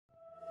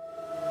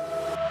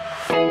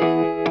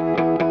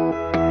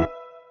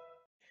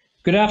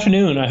Good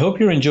afternoon. I hope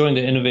you're enjoying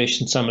the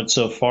Innovation Summit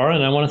so far,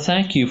 and I want to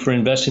thank you for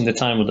investing the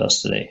time with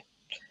us today.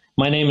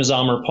 My name is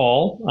Aamir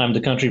Paul. I'm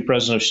the country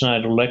president of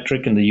Schneider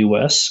Electric in the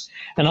US,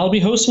 and I'll be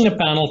hosting a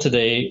panel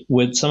today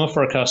with some of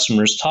our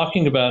customers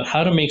talking about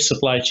how to make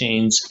supply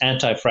chains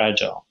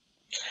anti-fragile.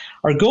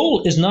 Our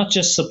goal is not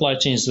just supply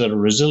chains that are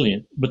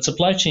resilient, but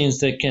supply chains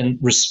that can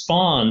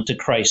respond to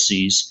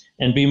crises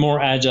and be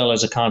more agile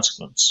as a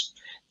consequence.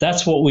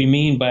 That's what we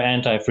mean by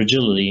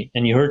anti-fragility,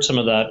 and you heard some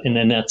of that in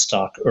Annette's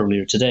talk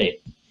earlier today.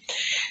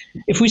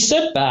 If we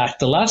step back,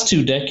 the last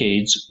 2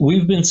 decades,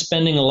 we've been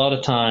spending a lot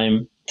of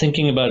time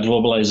thinking about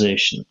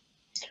globalization.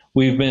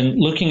 We've been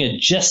looking at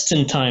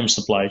just-in-time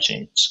supply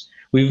chains.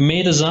 We've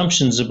made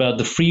assumptions about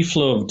the free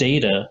flow of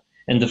data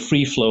and the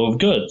free flow of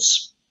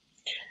goods.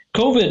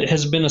 COVID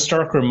has been a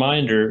stark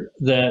reminder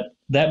that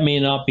that may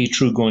not be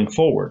true going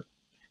forward.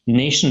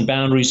 Nation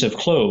boundaries have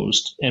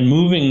closed, and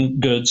moving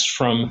goods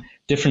from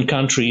different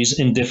countries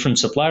in different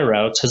supply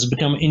routes has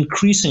become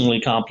increasingly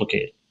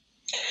complicated.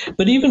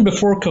 But even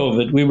before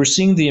COVID, we were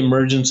seeing the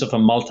emergence of a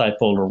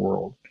multipolar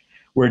world,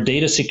 where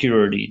data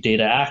security,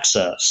 data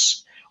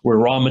access, where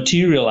raw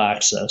material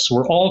access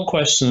were all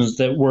questions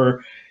that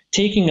were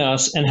taking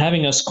us and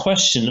having us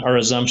question our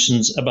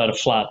assumptions about a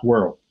flat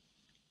world.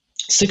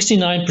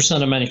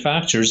 69% of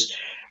manufacturers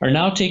are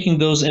now taking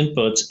those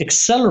inputs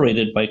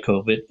accelerated by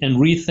COVID and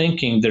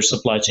rethinking their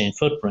supply chain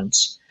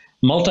footprints.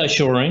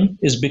 Multi-shoring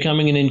is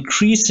becoming an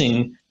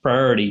increasing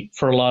priority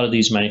for a lot of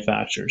these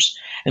manufacturers.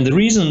 And the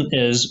reason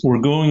is we're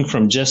going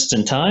from just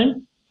in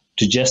time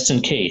to just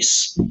in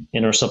case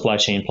in our supply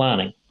chain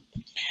planning.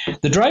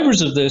 The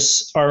drivers of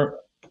this are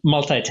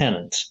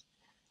multi-tenant.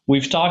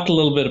 We've talked a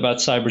little bit about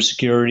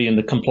cybersecurity and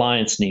the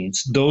compliance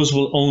needs. Those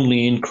will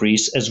only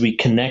increase as we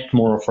connect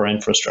more of our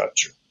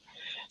infrastructure.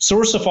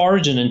 Source of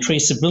origin and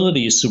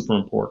traceability is super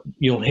important.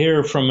 You'll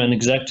hear from an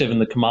executive in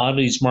the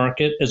commodities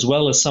market as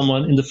well as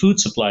someone in the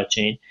food supply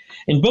chain.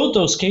 In both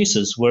those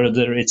cases,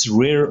 whether it's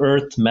rare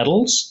earth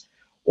metals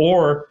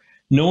or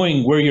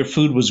knowing where your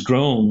food was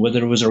grown,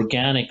 whether it was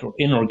organic or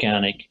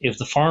inorganic, if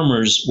the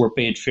farmers were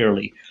paid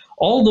fairly,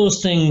 all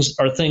those things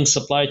are things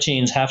supply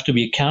chains have to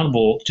be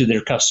accountable to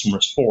their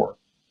customers for.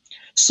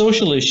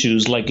 Social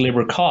issues like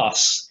labor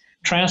costs,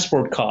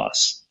 transport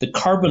costs, the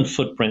carbon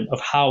footprint of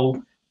how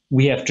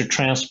we have to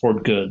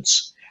transport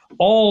goods,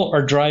 all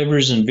are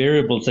drivers and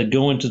variables that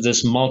go into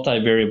this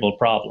multivariable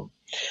problem.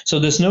 So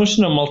this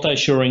notion of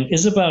multi-shoring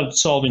is about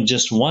solving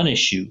just one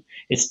issue.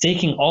 It's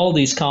taking all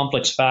these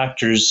complex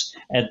factors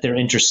at their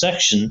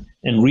intersection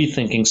and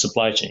rethinking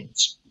supply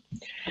chains.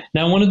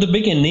 Now, one of the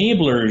big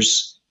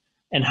enablers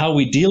and how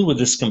we deal with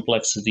this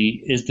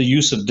complexity is the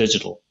use of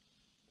digital.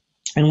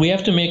 And we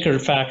have to make our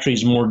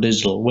factories more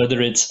digital,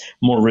 whether it's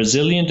more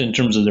resilient in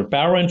terms of their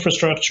power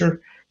infrastructure,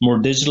 more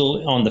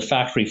digital on the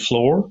factory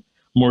floor,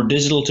 more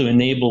digital to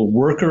enable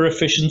worker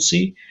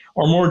efficiency,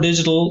 or more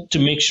digital to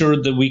make sure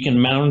that we can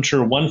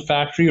monitor one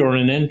factory or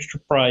an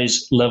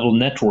enterprise level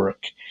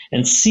network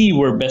and see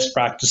where best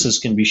practices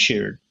can be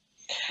shared.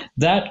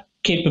 That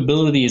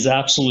capability is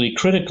absolutely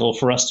critical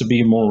for us to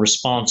be more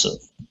responsive.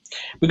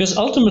 Because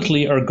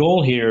ultimately our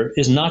goal here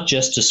is not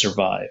just to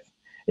survive,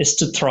 it's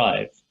to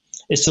thrive.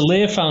 It's to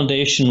lay a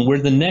foundation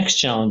where the next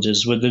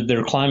challenges, whether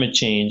they're climate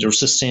change or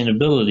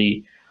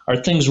sustainability, are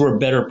things we're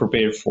better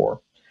prepared for.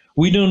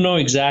 We don't know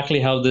exactly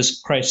how this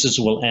crisis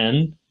will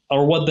end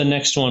or what the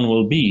next one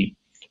will be,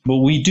 but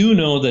we do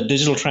know that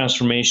digital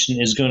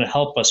transformation is going to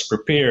help us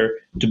prepare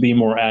to be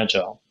more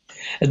agile.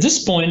 At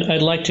this point,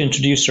 I'd like to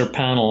introduce our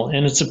panel,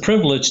 and it's a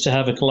privilege to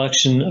have a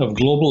collection of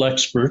global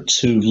experts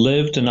who've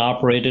lived and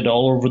operated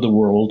all over the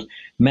world,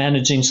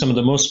 managing some of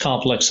the most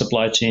complex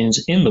supply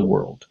chains in the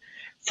world.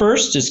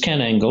 First is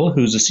Ken Engel,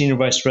 who's the Senior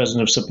Vice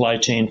President of Supply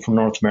Chain from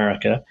North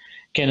America.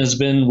 Ken has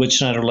been with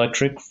Schneider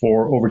Electric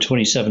for over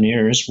 27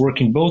 years,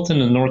 working both in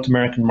the North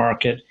American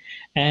market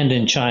and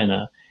in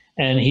China.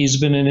 And he's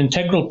been an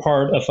integral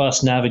part of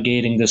us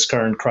navigating this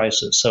current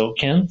crisis. So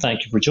Ken,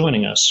 thank you for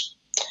joining us.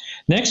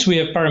 Next, we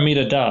have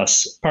Paramita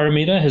Das.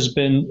 Paramita has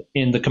been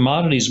in the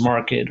commodities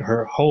market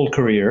her whole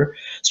career,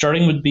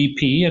 starting with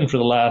BP and for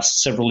the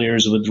last several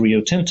years with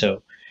Rio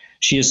Tinto.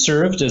 She has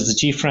served as the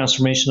Chief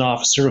Transformation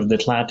Officer of the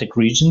Atlantic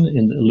region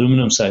in the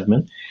aluminum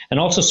segment, and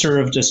also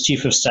served as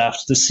Chief of Staff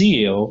to the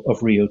CEO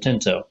of Rio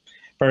Tinto.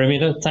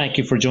 Paramita, thank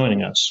you for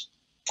joining us.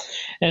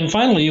 And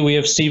finally, we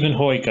have Stephen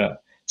Hoinka.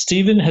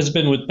 Stephen has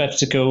been with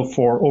PepsiCo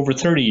for over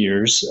 30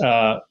 years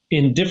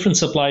in different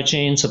supply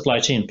chain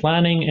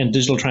planning, and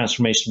digital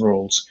transformation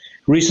roles.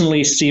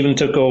 Recently, Stephen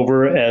took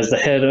over as the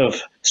head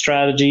of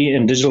strategy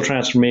and digital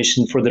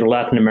transformation for their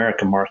Latin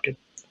American market.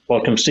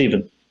 Welcome,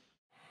 Stephen.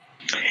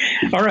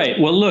 All right.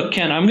 Well, look,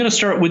 Ken, I'm going to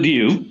start with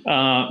you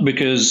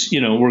because,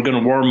 we're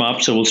going to warm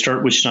up. So we'll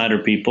start with Schneider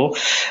people.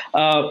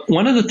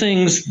 One of the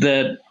things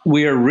that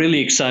we are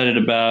really excited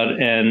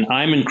about, and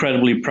I'm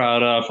incredibly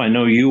proud of, I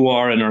know you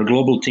are and our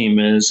global team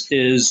is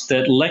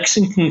that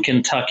Lexington,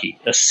 Kentucky,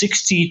 a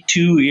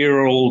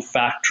 62-year-old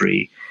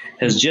factory,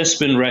 has just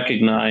been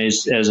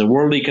recognized as a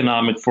World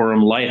Economic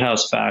Forum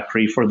Lighthouse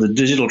Factory for the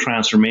digital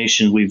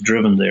transformation we've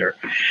driven there.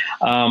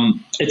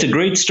 It's a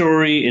great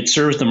story. It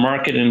serves the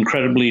market in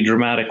incredibly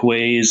dramatic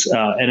ways,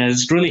 and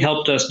has really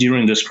helped us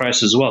during this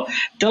crisis as well.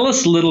 Tell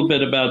us a little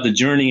bit about the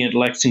journey at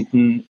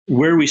Lexington,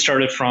 where we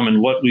started from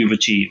and what we've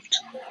achieved.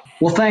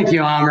 Well, thank you,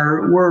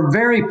 Aamir. We're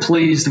very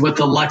pleased with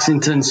the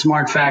Lexington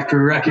Smart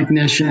Factory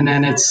recognition,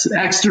 and it's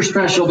extra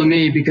special to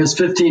me because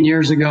 15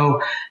 years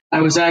ago, I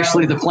was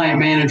actually the plant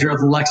manager of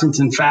the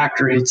Lexington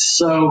factory.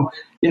 So,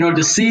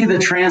 to see the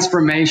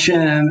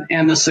transformation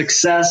and the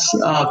success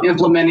of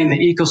implementing the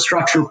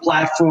EcoStruxure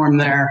platform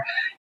there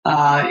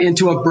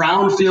into a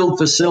brownfield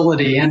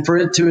facility, and for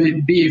it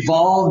to be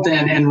evolved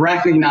and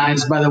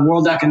recognized by the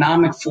World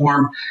Economic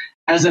Forum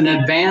as an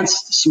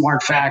advanced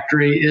smart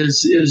factory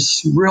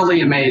is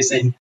really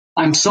amazing.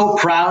 I'm so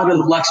proud of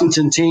the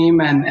Lexington team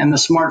and the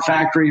smart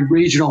factory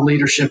regional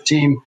leadership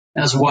team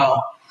as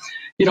well.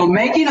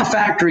 Making a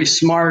factory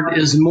smart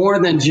is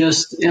more than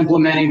just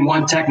implementing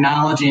one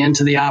technology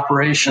into the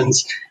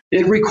operations.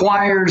 It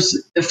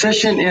requires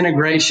efficient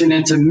integration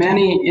into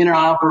many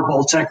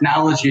interoperable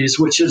technologies,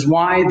 which is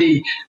why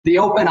the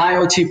open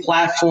IoT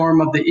platform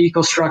of the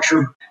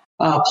EcoStruxure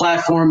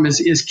platform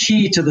is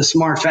key to the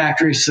smart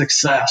factory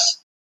success.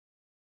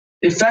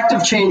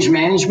 Effective change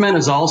management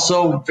is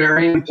also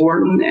very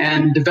important,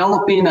 and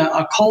developing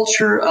a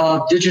culture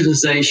of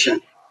digitization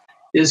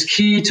is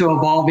key to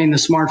evolving the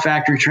smart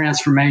factory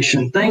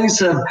transformation. Things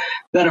that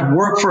have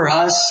worked for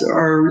us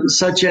are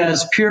such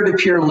as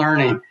peer-to-peer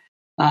learning,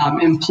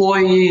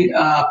 employee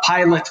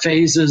pilot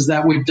phases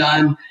that we've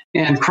done,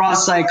 and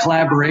cross-site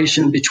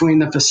collaboration between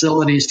the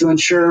facilities to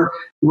ensure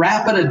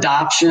rapid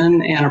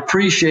adoption and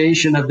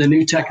appreciation of the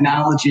new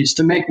technologies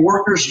to make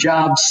workers'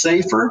 jobs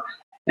safer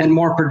and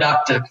more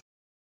productive.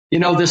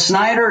 The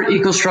Schneider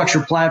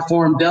EcoStruxure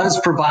platform does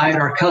provide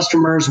our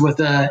customers with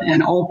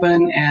an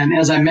open and,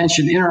 as I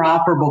mentioned,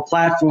 interoperable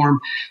platform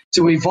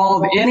to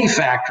evolve any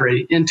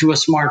factory into a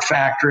smart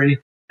factory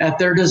at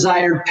their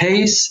desired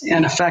pace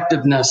and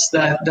effectiveness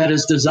that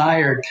is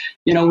desired.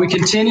 We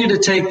continue to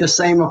take the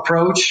same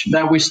approach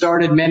that we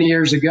started many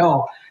years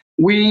ago.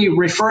 We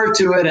refer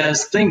to it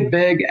as think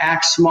big,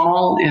 act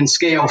small, and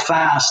scale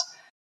fast.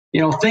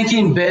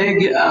 Thinking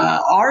big,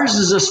 ours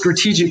is a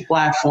strategic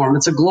platform.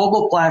 It's a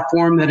global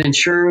platform that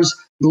ensures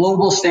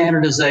global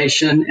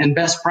standardization and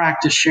best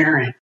practice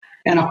sharing,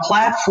 and a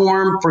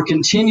platform for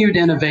continued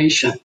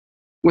innovation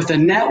with a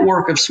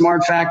network of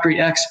smart factory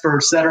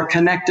experts that are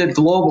connected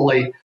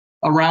globally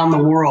around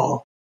the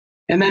world.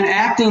 And then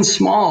acting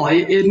small,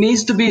 it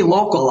needs to be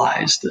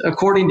localized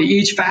according to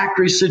each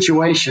factory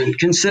situation,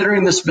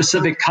 considering the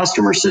specific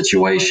customer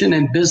situation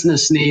and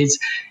business needs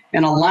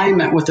and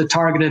alignment with the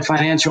targeted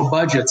financial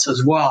budgets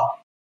as well.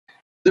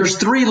 There's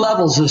 3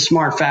 levels of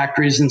smart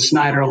factories in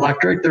Schneider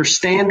Electric. There's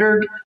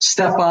standard,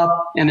 step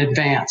up, and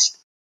advanced.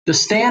 The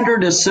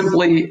standard is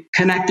simply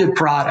connected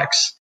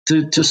products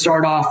to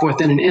start off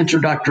with in an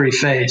introductory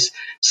phase.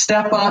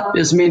 Step up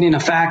is meaning a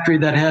factory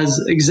that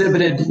has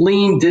exhibited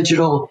lean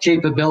digital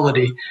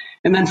capability.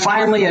 And then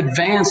finally,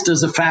 advanced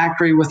is a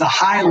factory with a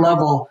high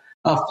level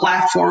of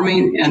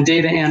platforming and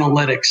data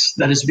analytics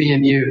that is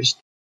being used.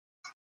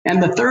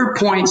 And the third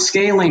point,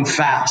 scaling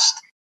fast,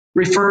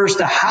 refers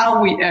to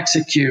how we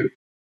execute.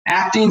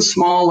 Acting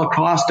small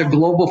across a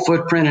global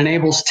footprint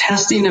enables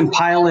testing and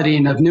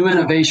piloting of new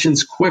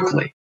innovations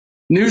quickly.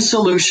 New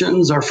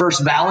solutions are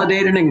first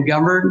validated and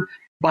governed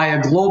by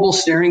a global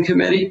steering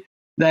committee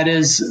that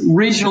is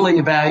regionally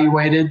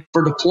evaluated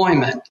for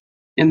deployment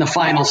in the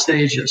final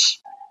stages.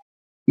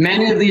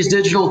 Many of these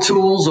digital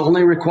tools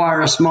only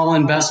require a small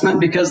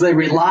investment because they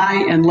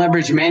rely and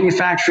leverage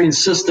manufacturing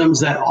systems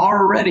that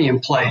are already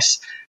in place,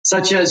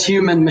 such as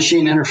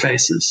human-machine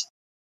interfaces.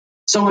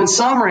 So in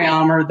summary,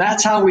 Aamir,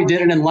 that's how we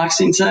did it in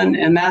Lexington,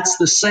 and that's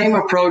the same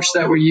approach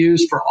that we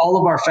use for all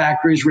of our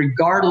factories,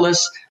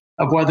 regardless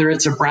of whether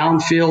it's a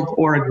brownfield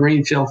or a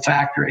greenfield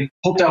factory.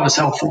 Hope that was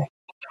helpful.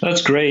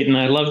 That's great, and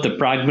I love the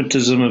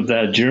pragmatism of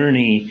that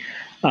journey.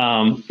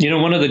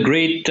 One of the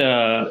great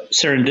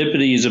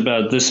serendipities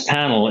about this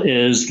panel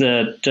is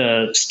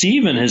that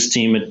Steve and his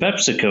team at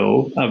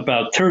PepsiCo,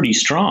 about 30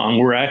 strong,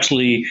 were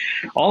actually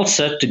all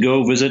set to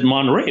go visit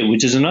Monterey,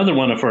 which is another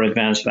one of our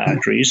advanced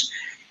factories.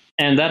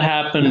 And that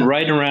happened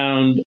right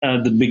around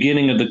the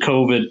beginning of the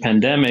COVID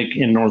pandemic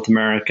in North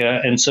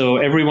America. And so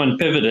everyone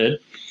pivoted.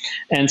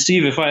 And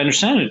Steve, if I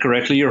understand it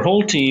correctly, your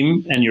whole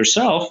team and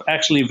yourself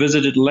actually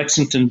visited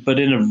Lexington, but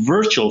in a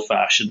virtual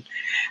fashion.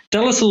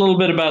 Tell us a little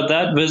bit about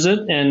that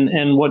visit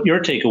and what your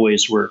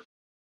takeaways were.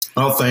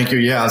 Oh, thank you.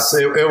 Yes,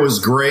 it was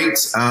great.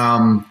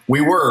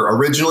 We were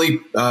originally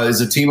as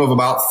a team of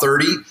about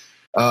 30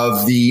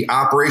 of the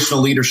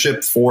operational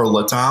leadership for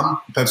Latam,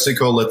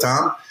 PepsiCo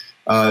Latam.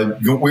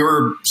 We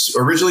were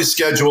originally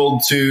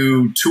scheduled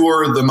to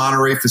tour the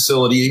Monterey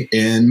facility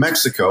in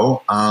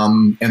Mexico,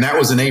 and that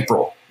was in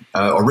April.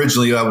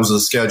 Originally, that was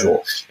the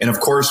schedule. And of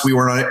course, we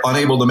were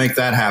unable to make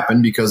that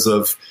happen because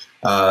of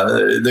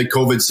the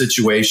COVID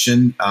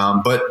situation.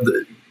 But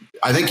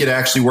I think it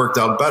actually worked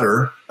out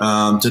better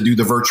to do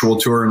the virtual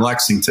tour in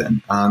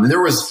Lexington. And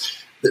there was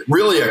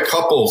really a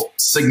couple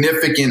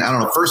significant, I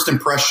don't know, first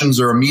impressions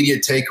or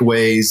immediate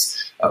takeaways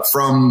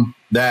from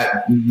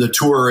the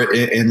tour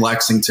in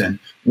Lexington.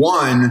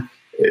 One,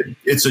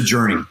 it's a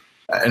journey.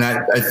 And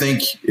I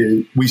think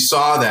we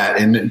saw that,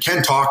 and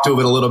Ken talked to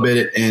it a little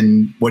bit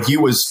in what he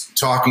was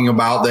talking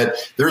about, that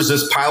there's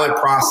this pilot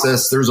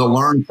process, there's a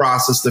learn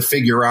process to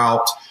figure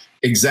out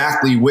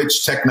exactly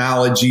which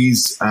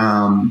technologies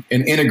and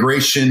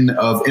integration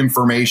of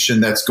information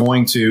that's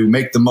going to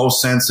make the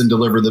most sense and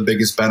deliver the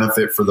biggest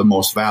benefit for the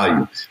most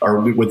value,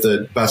 or with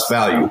the best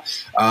value.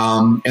 So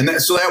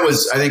that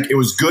was, I think it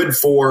was good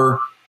for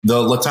the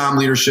LATAM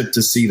leadership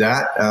to see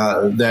that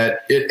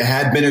it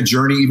had been a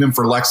journey even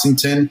for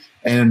Lexington,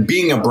 and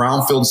being a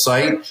brownfield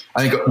site,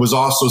 I think it was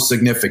also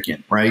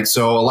significant, right?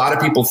 So a lot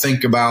of people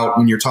think about,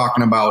 when you're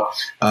talking about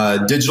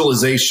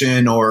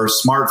digitalization or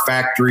smart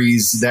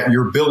factories, that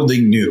you're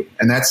building new,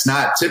 and that's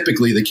not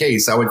typically the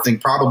case. I would think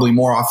probably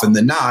more often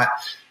than not,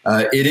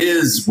 it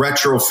is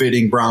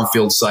retrofitting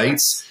brownfield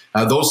sites.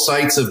 Those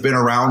sites have been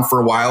around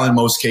for a while in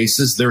most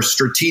cases. They're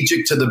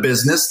strategic to the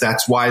business.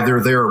 That's why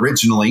they're there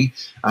originally.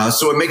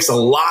 So it makes a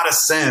lot of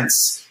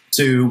sense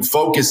to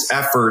focus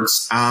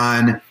efforts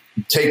on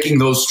taking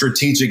those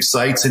strategic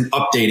sites and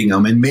updating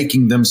them and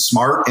making them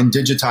smart and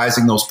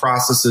digitizing those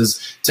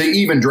processes to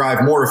even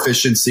drive more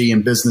efficiency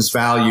and business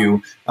value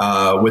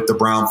with the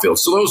brownfield.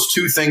 So those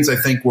two things I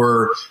think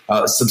were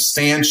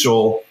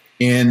substantial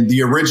in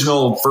the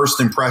original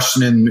first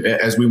impression and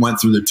as we went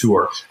through the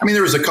tour. I mean,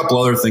 there was a couple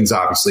other things,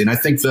 obviously. And I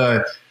think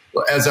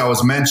as I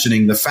was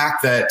mentioning, the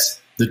fact that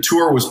the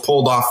tour was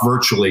pulled off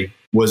virtually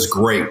was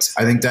great.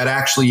 I think that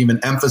actually even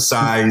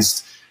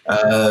emphasized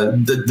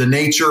the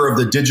nature of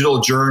the digital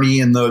journey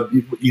and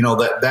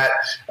that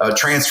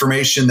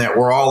transformation that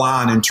we're all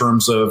on in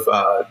terms of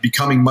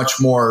becoming much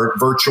more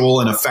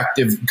virtual and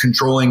effective,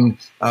 controlling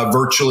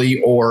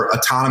virtually or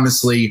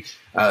autonomously.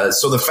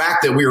 So the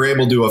fact that we were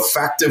able to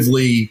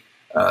effectively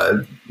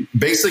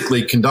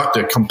basically conduct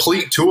a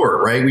complete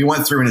tour, right? We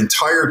went through an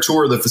entire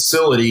tour of the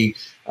facility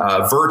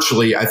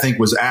virtually, I think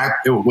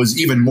it was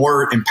even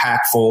more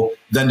impactful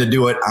than to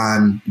do it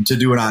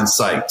on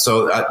site.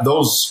 So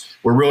those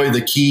were really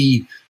the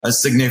key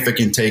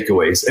significant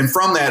takeaways. And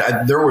from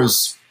that,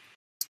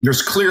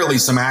 there's clearly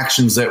some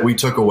actions that we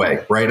took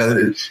away, right?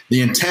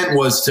 The intent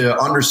was to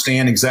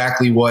understand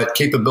exactly what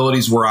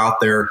capabilities were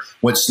out there,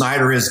 what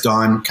Schneider has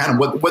done, kind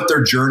of what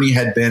their journey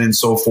had been and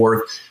so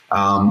forth.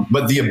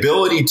 But the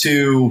ability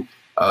to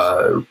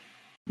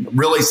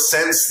really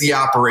sense the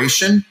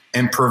operation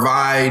and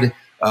provide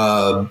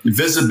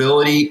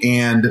visibility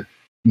and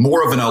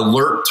more of an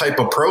alert type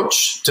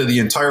approach to the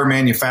entire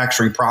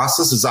manufacturing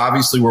process is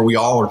obviously where we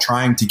all are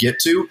trying to get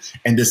to.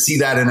 And to see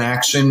that in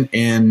action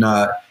in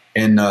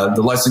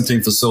the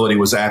Lexington facility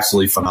was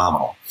absolutely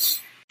phenomenal.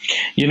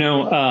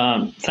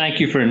 Thank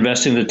you for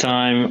investing the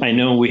time. I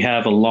know we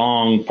have a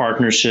long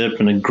partnership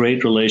and a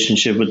great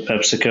relationship with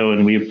PepsiCo,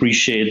 and we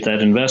appreciate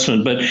that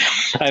investment. But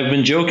I've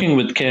been joking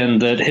with Ken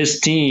that his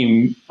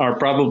team are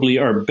probably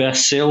our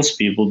best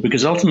salespeople,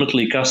 because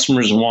ultimately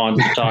customers want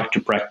to talk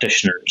to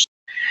practitioners.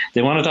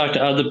 They want to talk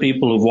to other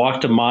people who've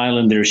walked a mile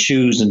in their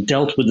shoes and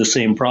dealt with the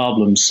same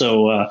problems.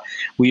 So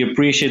we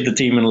appreciate the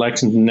team in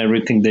Lexington and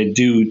everything they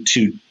do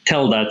to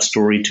tell that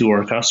story to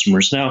our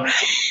customers. Now,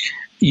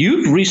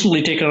 you've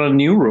recently taken on a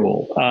new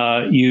role.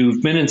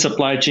 You've been in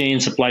supply chain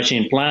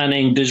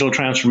planning, digital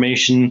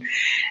transformation,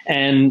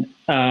 and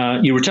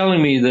you were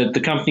telling me that the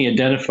company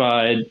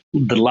identified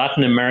the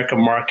Latin America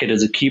market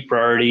as a key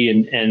priority,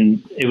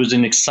 and it was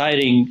an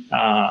exciting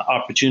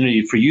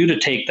opportunity for you to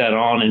take that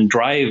on and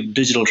drive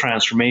digital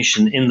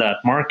transformation in that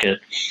market.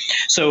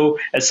 So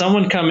as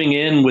someone coming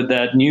in with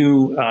that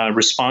new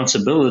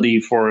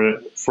responsibility for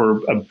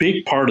a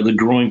big part of the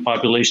growing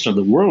population of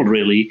the world,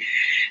 really,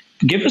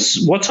 give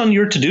us what's on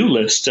your to-do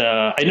list.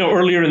 I know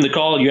earlier in the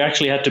call, you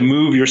actually had to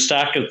move your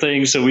stack of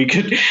things so we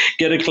could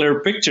get a clear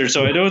picture.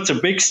 So I know it's a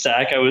big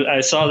stack. I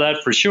saw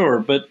that for sure.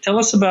 But tell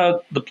us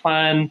about the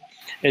plan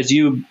as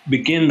you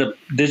begin the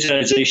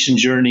digitization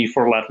journey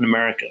for Latin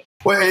America.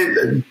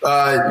 Well,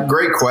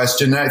 great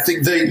question. I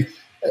think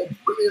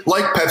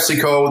like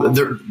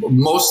PepsiCo,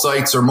 most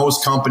sites or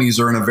most companies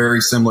are in a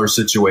very similar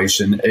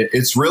situation.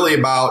 It's really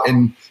about,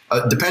 and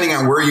depending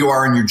on where you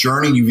are in your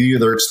journey, you've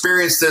either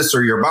experienced this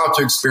or you're about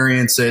to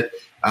experience it.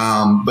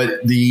 But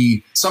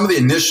some of the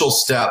initial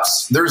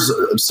steps, there's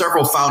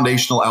several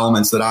foundational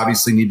elements that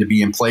obviously need to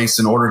be in place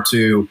in order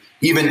to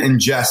even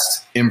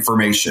ingest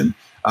information.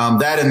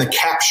 That and the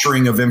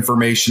capturing of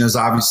information is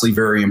obviously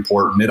very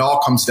important. It all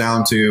comes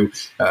down to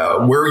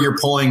where you're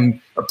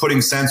putting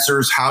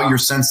sensors, how you're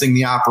sensing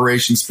the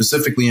operation,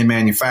 specifically in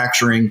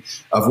manufacturing,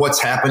 of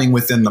what's happening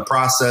within the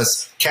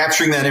process,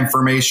 capturing that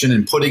information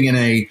and putting in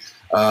a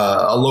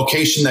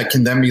location that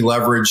can then be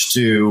leveraged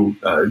to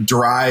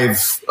derive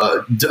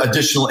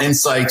additional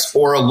insights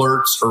or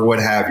alerts or what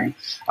have you.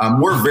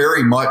 We're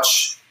very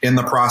much in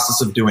the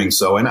process of doing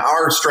so. And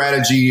our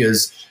strategy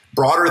is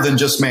broader than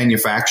just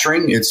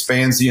manufacturing. It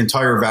spans the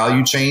entire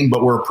value chain,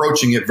 but we're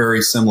approaching it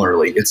very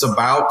similarly. It's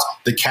about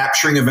the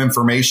capturing of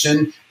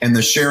information and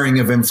the sharing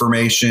of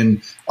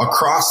information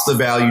across the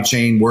value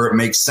chain where it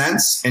makes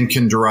sense and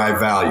can derive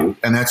value.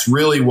 And that's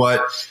really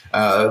what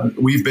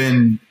we've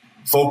been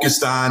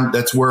focused on.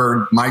 That's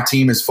where my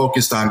team is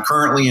focused on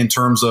currently in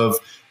terms of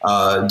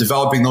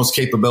developing those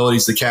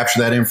capabilities to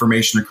capture that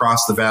information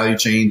across the value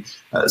chain,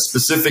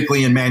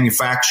 specifically in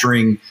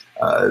manufacturing.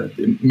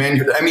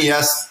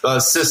 MES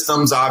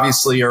systems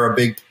obviously are a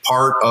big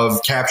part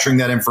of capturing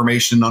that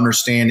information and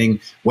understanding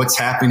what's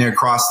happening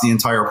across the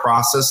entire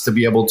process to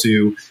be able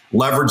to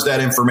leverage that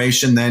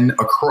information then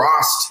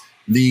across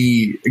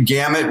the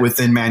gamut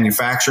within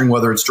manufacturing,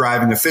 whether it's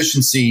driving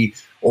efficiency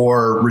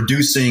or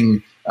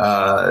reducing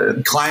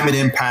climate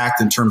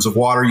impact in terms of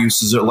water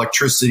uses,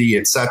 electricity,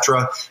 et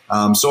cetera.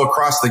 So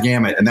across the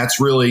gamut. And that's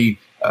really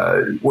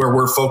where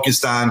we're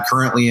focused on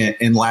currently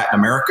in Latin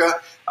America.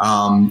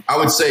 I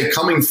would say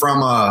coming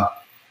from a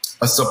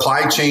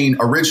supply chain,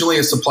 originally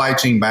a supply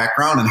chain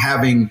background, and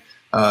having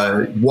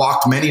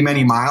walked many,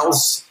 many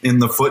miles in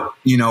the foot,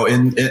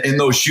 in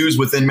those shoes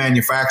within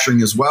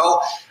manufacturing as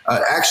well,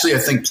 actually I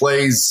think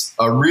plays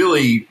a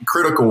really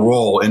critical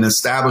role in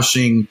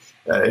establishing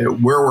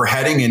where we're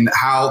heading and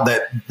how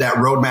that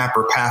roadmap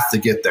or path to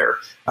get there.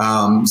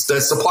 The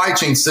supply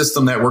chain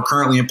system that we're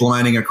currently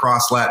implementing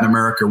across Latin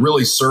America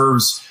really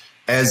serves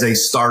as a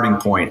starting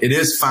point. It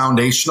is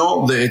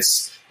foundational.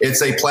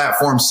 It's a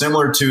platform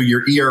similar to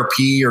your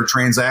ERP or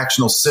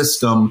transactional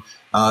system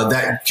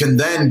that can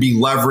then be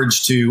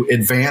leveraged to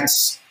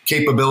advance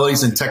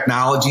capabilities and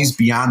technologies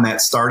beyond that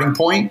starting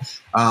point.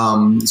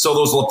 So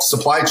those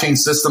supply chain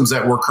systems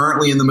that we're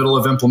currently in the middle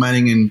of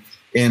implementing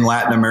in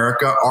Latin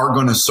America are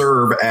going to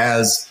serve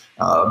as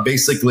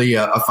basically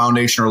a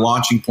foundation or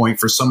launching point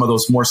for some of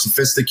those more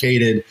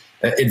sophisticated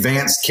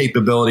advanced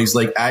capabilities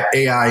like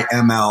AI,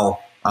 ML,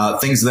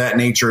 things of that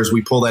nature as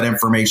we pull that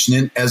information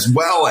in, as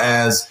well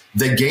as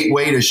the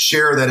gateway to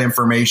share that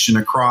information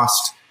across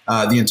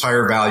the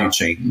entire value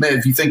chain.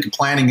 If you think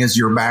planning is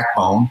your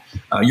backbone,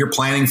 you're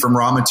planning from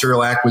raw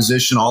material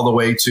acquisition all the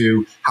way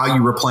to how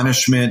you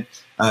replenishment,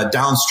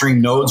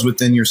 downstream nodes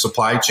within your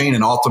supply chain,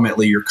 and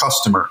ultimately your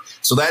customer.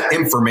 So that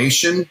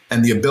information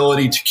and the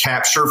ability to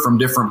capture from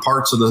different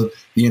parts of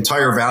the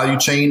entire value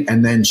chain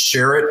and then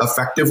share it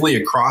effectively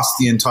across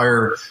the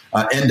entire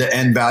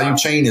end-to-end value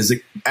chain is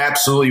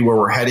absolutely where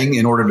we're heading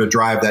in order to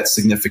drive that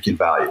significant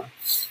value.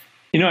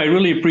 I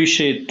really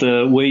appreciate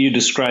the way you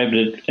described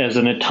it as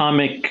an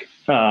atomic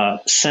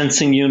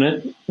sensing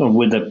unit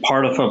with a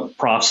part of a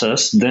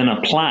process, then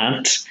a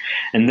plant,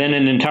 and then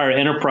an entire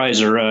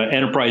enterprise or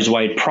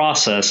enterprise-wide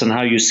process, and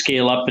how you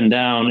scale up and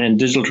down. And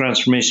digital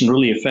transformation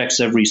really affects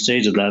every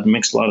stage of that. It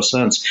makes a lot of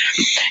sense.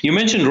 You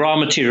mentioned raw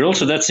material,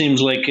 so that seems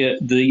like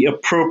the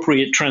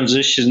appropriate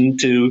transition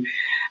to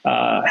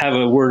have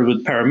a word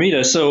with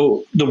Paramita.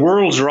 So the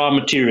world's raw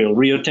material,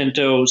 Rio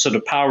Tinto, sort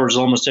of powers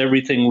almost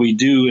everything we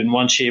do in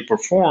one shape or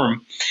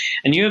form.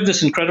 And you have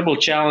this incredible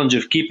challenge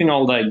of keeping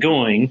all that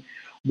going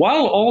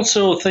while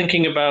also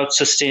thinking about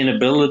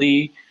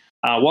sustainability,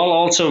 while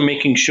also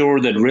making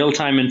sure that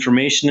real-time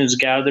information is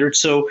gathered.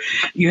 So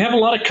you have a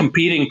lot of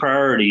competing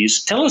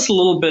priorities. Tell us a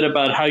little bit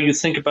about how you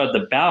think about the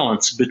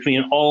balance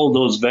between all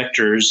those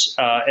vectors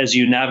as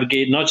you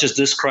navigate not just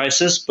this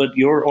crisis, but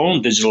your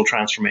own digital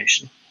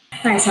transformation.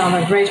 Thanks,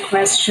 Aamir. Great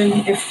question.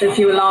 If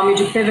you allow me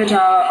to pivot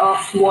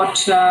off what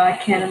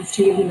Ken and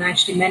Stephen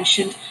actually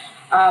mentioned,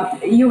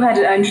 you had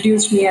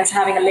introduced me as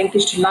having a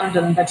linkage to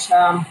London, but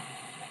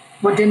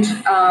what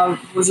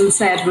wasn't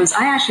said was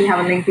I actually have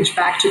a linkage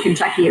back to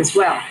Kentucky as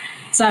well.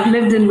 So I've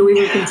lived in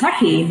Louisville,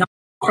 Kentucky,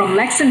 from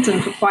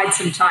Lexington for quite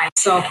some time.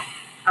 So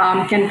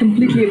can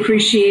completely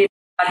appreciate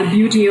the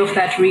beauty of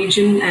that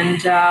region and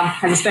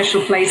has a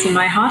special place in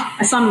my heart.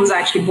 My son was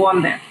actually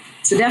born there.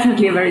 So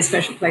definitely a very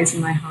special place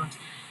in my heart.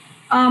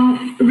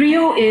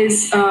 Rio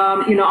is,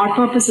 our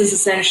purpose is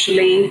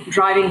essentially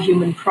driving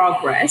human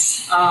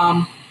progress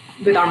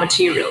with our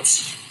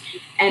materials.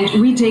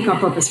 And we take our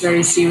purpose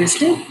very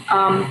seriously.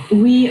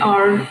 We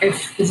are,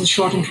 if this is a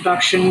short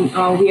introduction,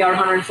 we are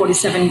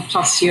 147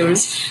 plus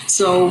years.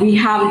 So we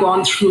have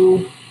gone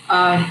through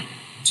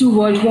 2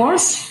 world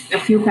wars, a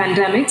few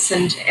pandemics,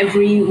 and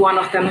every one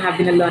of them have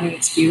been a learning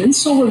experience.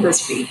 So will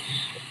this be.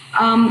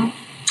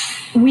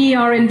 We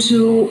are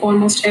into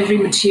almost every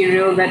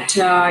material that,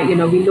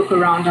 we look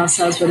around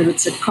ourselves, whether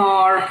it's a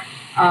car,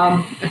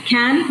 a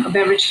can, a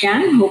beverage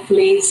can,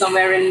 hopefully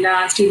somewhere in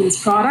Stephen's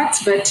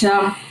products, but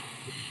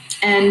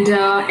and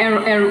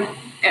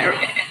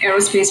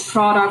aerospace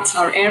products,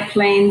 our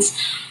airplanes,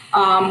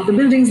 the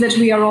buildings that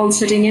we are all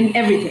sitting in,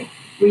 everything.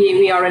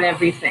 We are in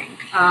everything.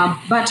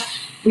 But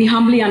we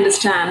humbly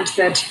understand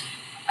that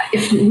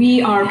if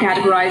we are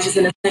categorized as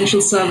an essential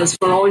service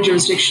for all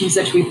jurisdictions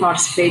that we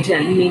participate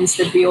in, means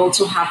that we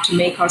also have to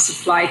make our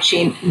supply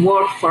chain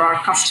work for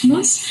our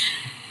customers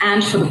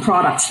and for the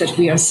products that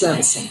we are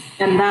servicing.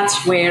 And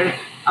that's where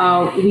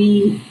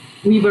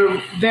we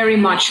were very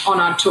much on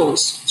our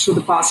toes through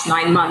the past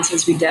 9 months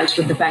as we dealt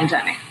with the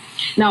pandemic.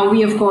 Now,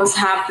 we, of course,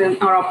 have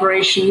our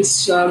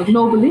operations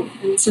globally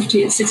in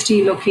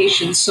 60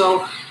 locations.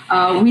 So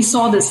we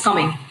saw this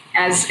coming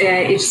as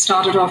it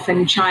started off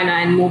in China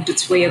and moved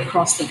its way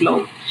across the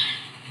globe.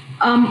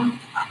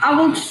 I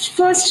will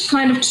first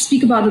kind of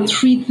speak about the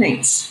three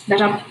things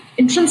that are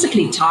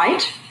intrinsically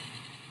tied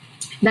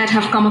that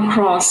have come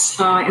across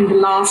in the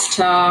last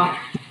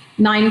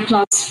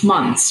 9+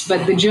 months,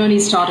 but the journey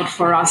started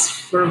for us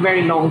for a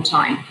very long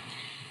time.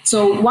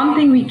 So one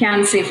thing we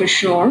can say for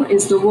sure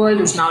is the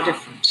world is now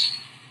different.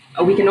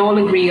 We can all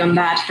agree on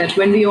that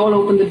when we all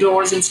open the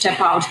doors and step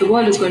out, the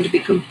world is going to be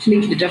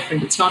completely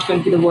different. It's not going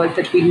to be the world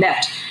that we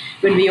left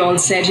when we all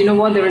said, you know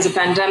what, there is a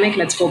pandemic,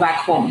 let's go back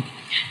home.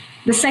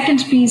 The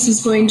second piece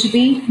is going to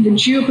be the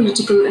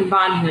geopolitical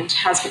environment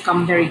has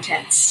become very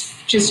tense.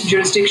 Just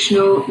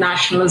jurisdictional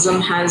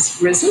nationalism has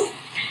risen.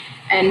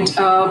 And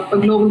a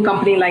global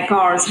company like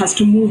ours has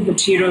to move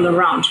material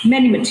around,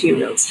 many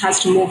materials, has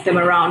to move them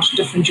around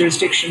different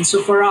jurisdictions.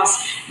 So for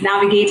us,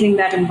 navigating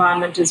that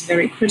environment is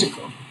very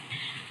critical.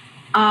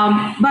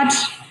 But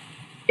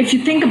if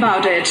you think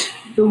about it,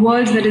 the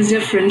world that is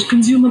different,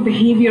 consumer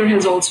behavior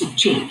has also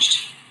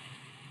changed.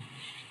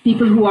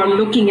 People who are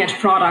looking at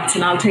products,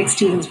 and I'll take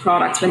Stephen's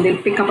products, when they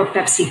pick up a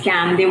Pepsi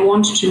can, they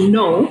want to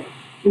know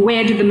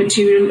where did the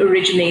material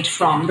originate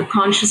from. The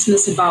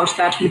consciousness about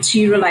that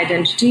material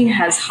identity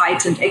has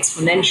heightened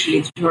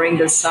exponentially during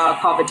this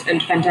COVID and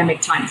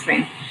pandemic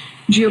timeframe.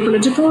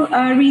 Geopolitical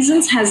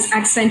reasons has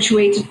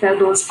accentuated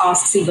those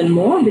asks even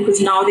more, because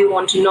now they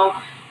want to know,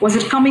 was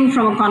it coming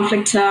from a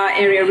conflict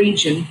area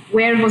region?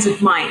 Where was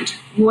it mined?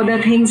 Were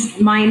the things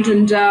mined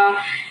and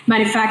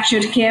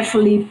manufactured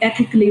carefully,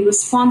 ethically,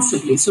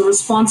 responsibly? So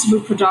responsible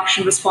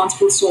production,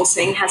 responsible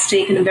sourcing has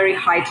taken a very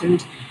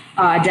heightened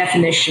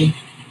definition.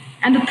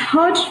 And the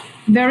third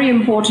very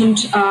important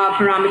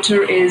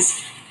parameter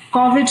is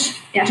COVID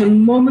at a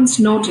moment's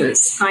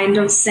notice kind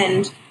of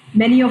sent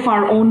many of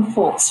our own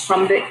folks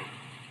from the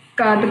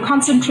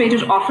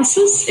concentrated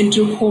offices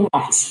into home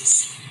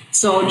offices.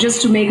 So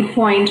just to make a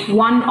point,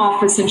 one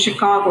office in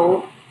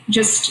Chicago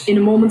just in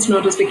a moment's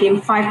notice became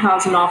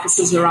 5,000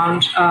 offices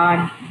around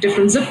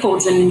different zip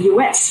codes in the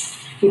US.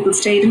 People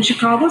stayed in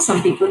Chicago,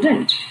 some people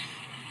didn't.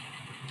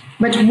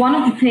 But one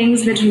of the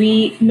things that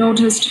we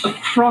noticed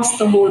across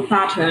the whole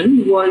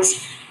pattern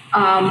was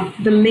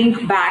the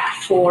link back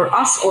for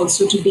us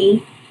also to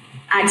be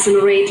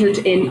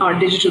accelerated in our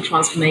digital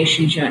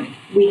transformation journey.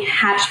 We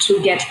had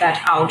to get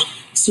that out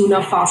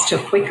sooner, faster,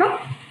 quicker,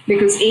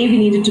 because A, we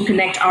needed to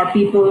connect our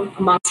people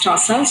amongst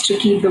ourselves to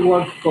keep the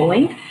work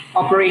going,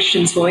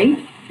 operations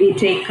going. We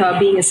take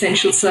being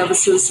essential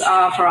services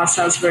for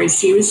ourselves very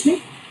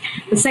seriously.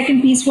 The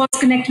second piece was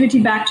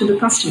connectivity back to the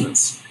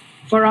customers.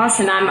 For us,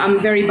 and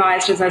I'm very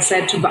biased, as I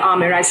said, to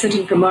Aamir, I sit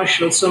in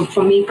commercial. So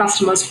for me,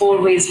 customers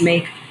always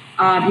make,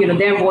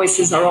 their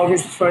voices are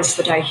always the first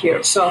that I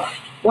hear. So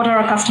what are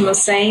our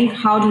customers saying?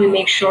 How do we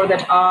make sure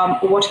that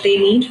what they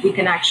need, we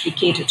can actually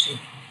cater to?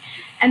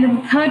 And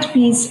the third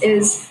piece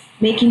is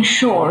making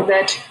sure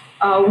that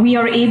we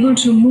are able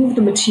to move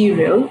the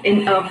material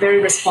in a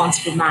very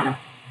responsible manner.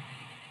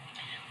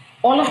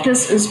 All of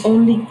this is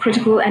only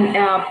critical and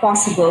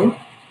possible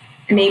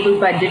enabled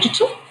by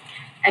digital.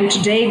 And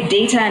today,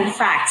 data and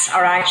facts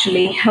are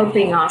actually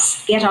helping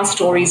us get our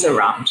stories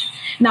around.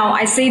 Now,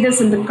 I say this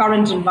in the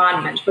current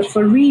environment, but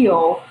for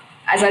Rio,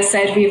 as I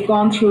said, we've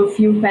gone through a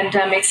few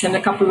pandemics and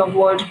a couple of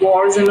world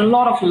wars and a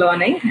lot of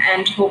learning.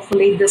 And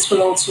hopefully this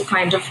will also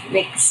kind of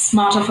make us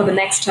smarter for the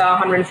next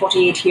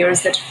 148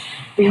 years that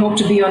we hope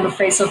to be on the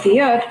face of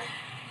the earth.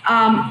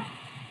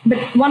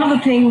 But one of the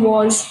things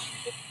was,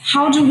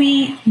 how do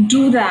we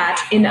do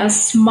that in a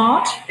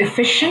smart,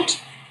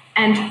 efficient,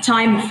 and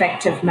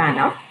time-effective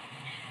manner?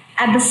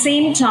 At the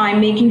same time,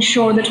 making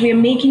sure that we are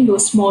making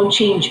those small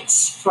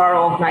changes for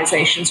our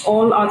organizations.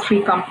 All our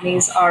three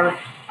companies are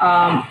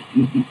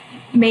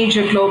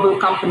major global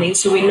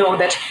companies, so we know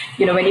that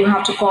when you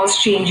have to cause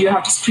change, you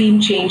have to stream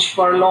change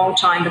for a long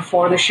time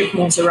before the ship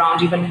moves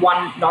around even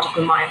 1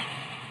 nautical mile.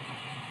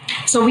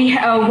 So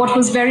what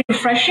was very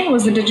refreshing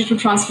was the digital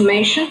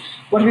transformation.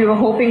 What we were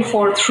hoping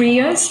for 3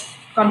 years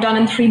got done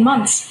in 3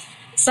 months.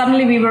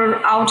 Suddenly we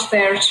were out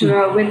there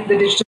with the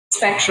digital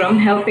spectrum,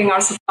 helping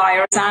our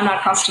suppliers and our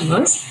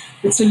customers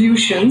with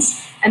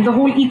solutions, and the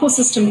whole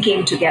ecosystem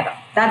came together.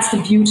 That's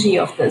the beauty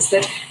of this,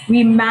 that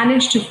we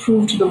managed to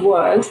prove to the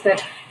world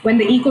that when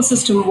the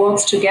ecosystem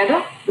works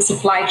together, the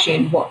supply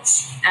chain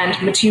works,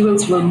 and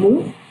materials will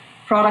move,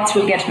 products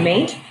will get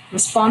made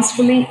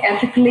responsibly,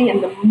 ethically, in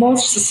the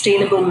most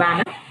sustainable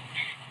manner.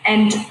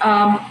 And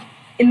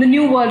in the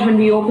new world, when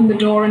we open the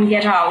door and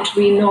get out,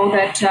 we know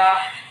that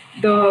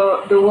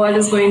the world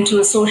is going to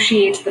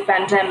associate the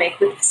pandemic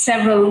with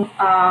several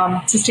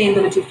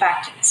sustainability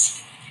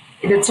factors.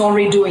 It's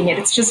already doing it.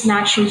 It's just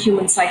natural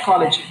human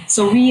psychology.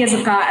 So we as a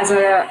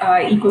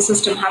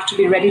ecosystem have to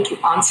be ready to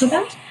answer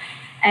that.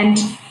 And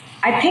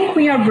I think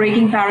we are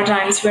breaking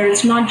paradigms where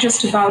it's not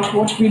just about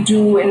what we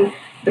do in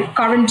the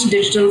current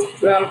digital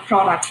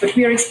products, but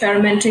we are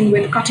experimenting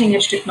with cutting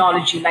edge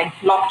technology like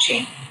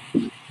blockchain.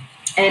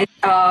 And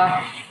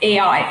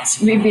AI.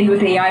 We've been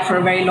with AI for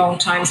a very long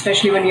time,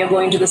 especially when you're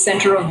going to the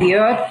center of the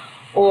earth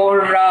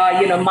or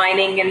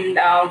mining in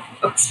a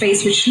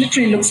space which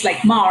literally looks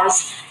like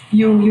Mars.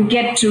 You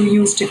get to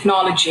use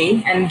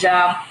technology, and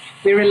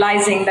we're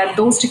realizing that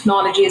those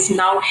technologies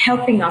now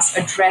helping us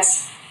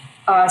address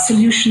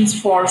solutions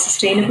for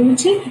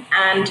sustainability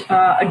and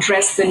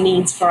address the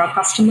needs for our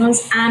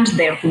customers and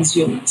their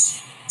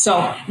consumers.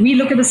 So we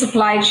look at the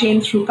supply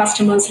chain through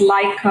customers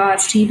like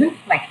Stephen,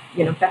 like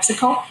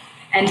PepsiCo,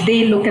 and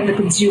they look at the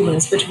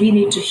consumers, but we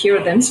need to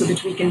hear them so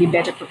that we can be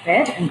better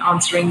prepared in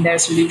answering their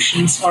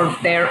solutions or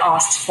their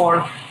asks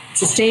for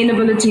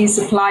sustainability,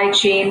 supply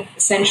chain,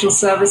 essential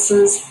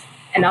services,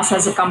 and us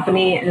as a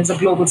company and as a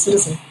global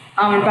citizen.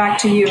 Aamir, back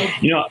to you.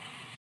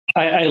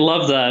 I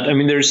love that. I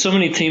mean, there's so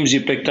many themes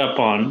you picked up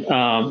on.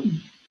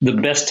 The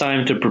best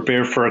time to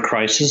prepare for a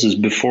crisis is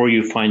before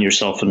you find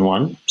yourself in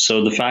one.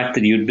 So the fact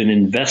that you'd been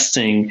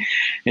investing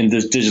in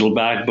this digital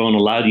backbone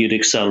allowed you to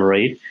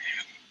accelerate.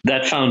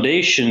 That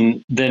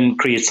foundation then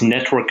creates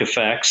network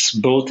effects,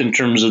 both in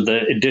terms of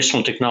the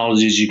additional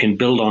technologies you can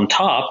build on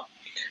top,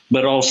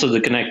 but also the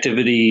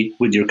connectivity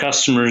with your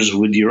customers,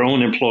 with your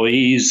own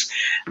employees.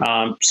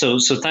 So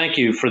thank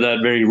you for that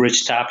very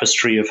rich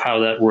tapestry of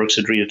how that works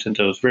at Rio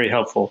Tinto. It's very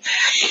helpful.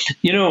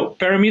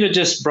 Paramita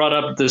just brought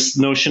up this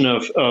notion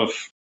of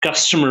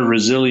customer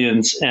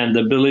resilience and the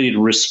ability to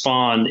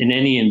respond in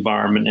any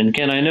environment. And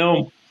Ken, I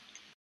know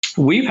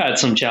we've had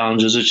some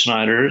challenges at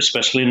Schneider,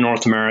 especially in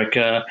North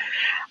America,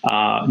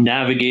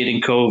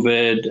 navigating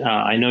COVID.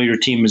 I know your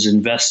team is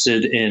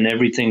invested in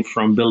everything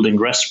from building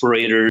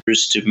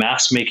respirators to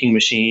mask making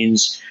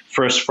machines,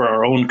 first for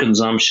our own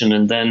consumption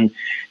and then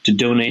to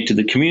donate to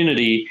the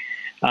community.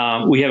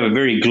 We have a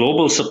very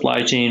global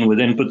supply chain with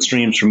input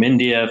streams from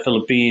India,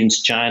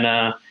 Philippines,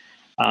 China,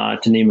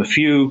 to name a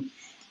few.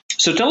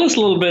 So tell us a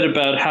little bit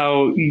about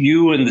how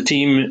you and the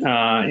team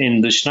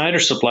in the Schneider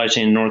supply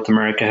chain in North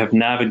America have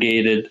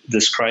navigated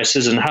this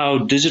crisis and how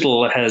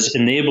digital has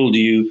enabled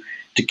you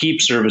to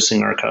keep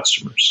servicing our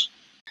customers.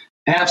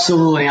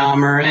 Absolutely,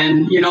 Aamir.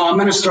 And, I'm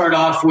going to start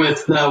off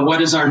with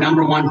what is our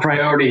number one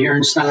priority here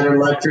in Schneider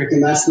Electric,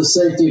 and that's the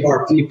safety of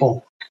our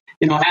people.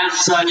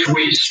 As such,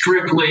 we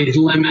strictly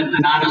limit the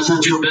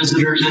non-essential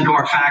visitors into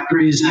our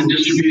factories and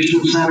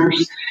distribution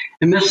centers.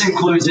 And this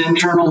includes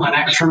internal and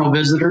external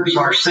visitors.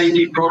 Our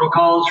safety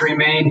protocols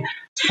remain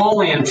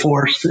fully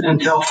enforced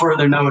until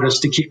further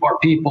notice to keep our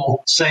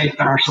people safe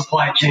and our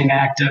supply chain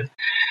active.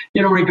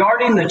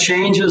 Regarding the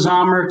changes,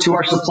 Aamir, to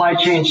our supply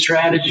chain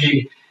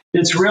strategy,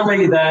 it's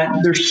really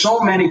that there's so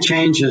many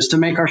changes to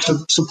make our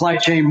supply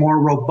chain more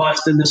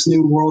robust in this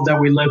new world that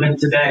we live in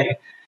today.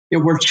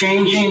 We're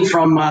changing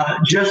from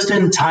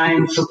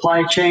just-in-time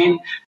supply chain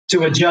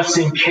to a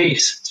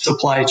just-in-case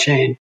supply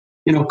chain.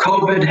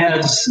 COVID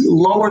has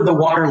lowered the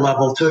water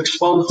level to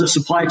expose the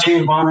supply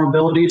chain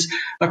vulnerabilities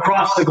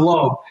across the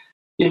globe.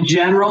 In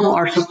general,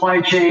 our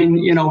supply chain,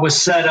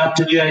 was set up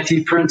to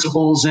JIT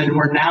principles, and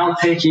we're now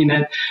taking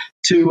it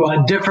to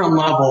a different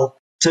level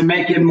to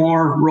make it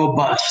more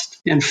robust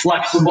and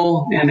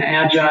flexible and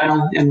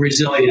agile and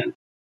resilient.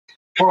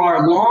 For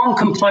our long,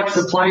 complex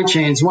supply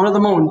chains, one of the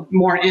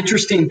more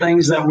interesting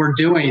things that we're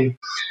doing,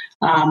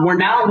 we're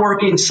now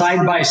working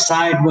side by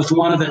side with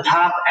one of the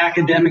top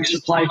academic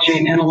supply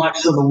chain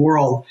intellects of the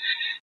world.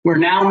 We're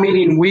now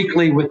meeting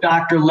weekly with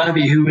Dr.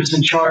 Levy, who is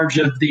in charge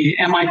of the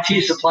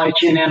MIT Supply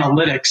Chain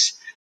Analytics.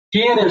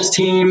 He and his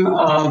team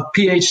of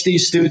PhD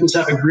students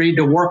have agreed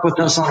to work with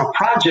us on a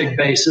project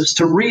basis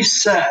to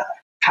reset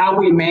how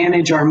we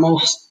manage our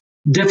most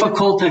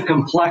difficult and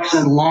complex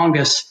and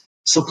longest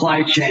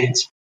supply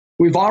chains.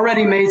 We've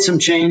already made some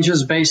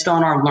changes based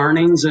on our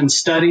learnings and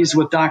studies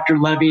with Dr.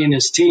 Levy and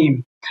his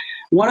team.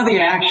 One of the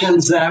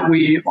actions that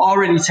we've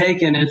already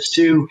taken is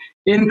to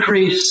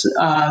increase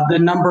the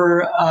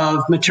number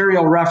of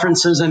material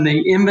references in the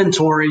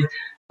inventory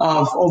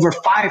of over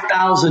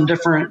 5,000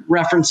 different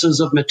references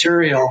of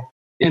material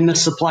in the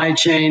supply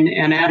chain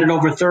and added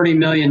over $30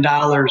 million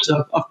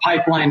of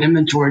pipeline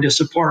inventory to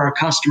support our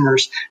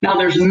customers. Now,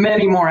 there's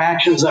many more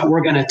actions that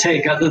we're going to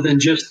take other than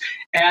just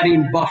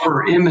adding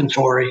buffer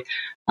inventory.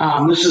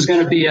 This is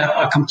going to be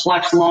a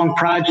complex, long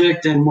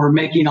project, and we're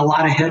making a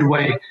lot of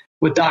headway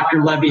with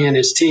Dr. Levy and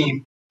his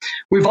team.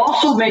 We've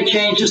also made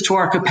changes to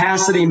our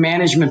capacity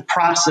management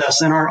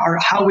process and our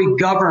how we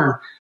govern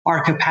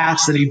our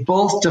capacity,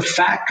 both to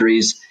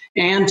factories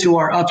and to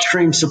our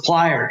upstream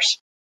suppliers.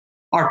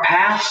 Our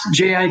past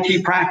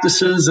JIT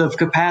practices of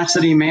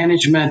capacity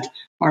management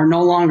are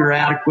no longer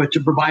adequate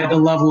to provide the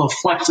level of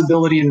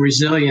flexibility and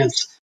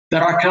resilience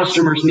that our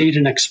customers need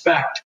and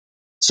expect.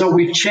 So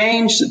we've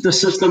changed the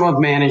system of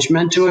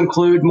management to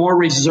include more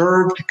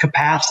reserved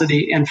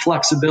capacity and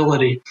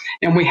flexibility.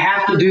 And we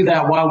have to do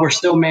that while we're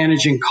still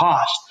managing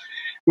costs.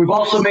 We've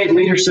also made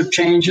leadership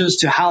changes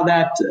to how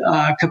that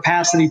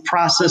capacity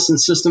process and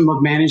system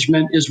of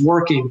management is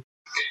working.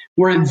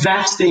 We're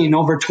investing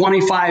over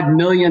 $25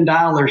 million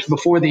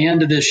before the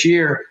end of this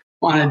year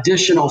on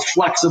additional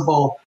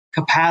flexible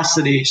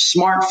capacity,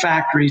 smart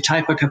factory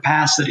type of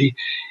capacity.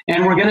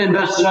 And we're going to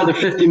invest another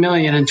 $50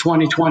 million in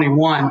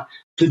 2021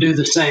 to do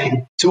the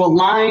same, to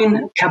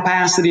align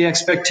capacity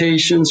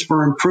expectations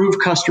for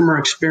improved customer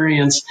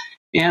experience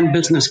and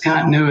business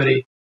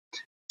continuity.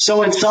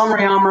 So in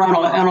summary, Aamir,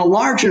 on a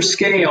larger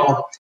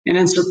scale and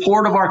in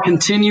support of our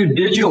continued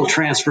digital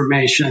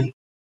transformation,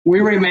 we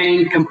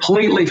remain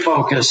completely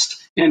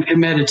focused and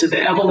committed to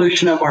the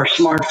evolution of our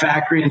smart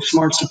factory and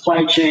smart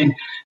supply chain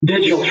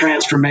digital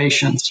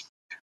transformations.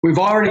 We've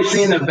already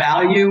seen the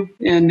value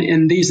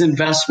in these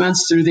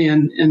investments through the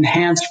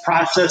enhanced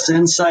process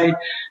insight,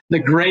 the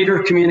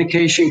greater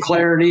communication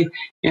clarity,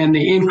 and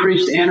the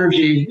increased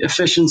energy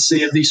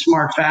efficiency of these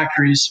smart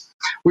factories.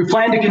 We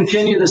plan to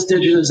continue this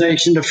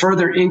digitization to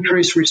further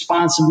increase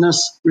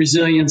responsiveness,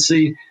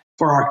 resiliency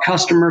for our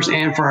customers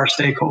and for our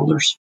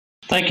stakeholders.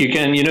 Thank you,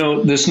 Ken. You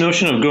know, this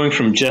notion of going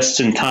from just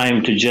in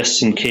time to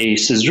just in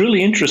case is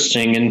really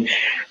interesting. And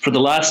for the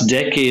last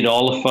decade,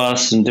 all of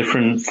us in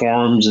different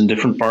forms and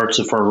different parts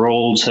of our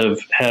roles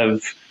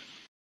have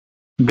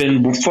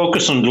been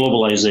focused on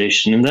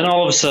globalization. And then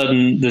all of a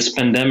sudden, this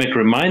pandemic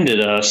reminded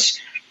us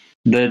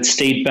that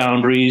state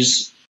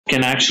boundaries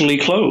can actually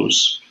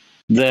close,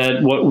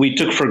 that what we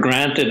took for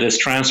granted as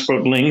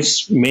transport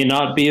links may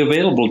not be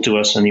available to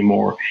us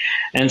anymore.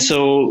 And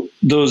so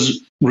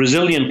those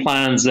resilient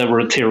plans that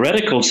were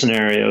theoretical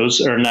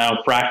scenarios are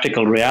now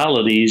practical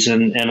realities,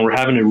 and we're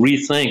having to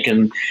rethink.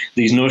 And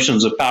these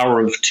notions of power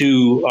of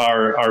two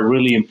are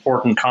really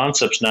important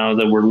concepts now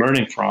that we're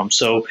learning from.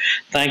 So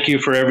thank you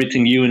for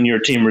everything you and your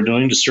team are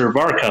doing to serve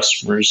our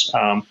customers,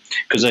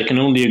 because I can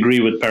only agree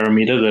with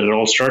Paramita that it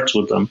all starts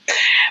with them.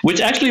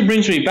 Which actually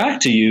brings me back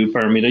to you,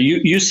 Paramita.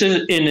 You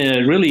sit in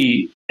a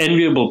really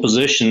enviable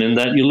position in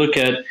that you look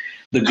at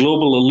the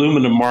global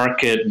aluminum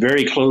market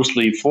very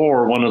closely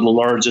for one of the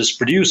largest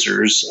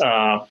producers.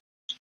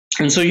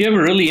 And so you have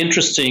a really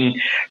interesting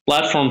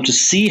platform to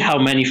see how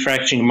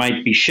manufacturing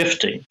might be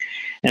shifting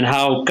and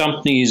how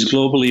companies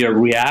globally are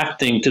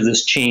reacting to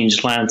this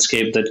changed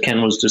landscape that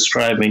Ken was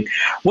describing.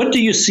 What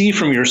do you see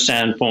from your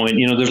standpoint?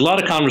 You know, there's a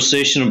lot of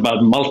conversation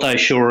about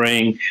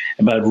multi-shoring,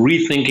 about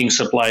rethinking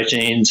supply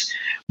chains,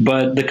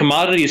 but the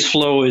commodities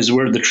flow is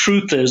where the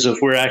truth is of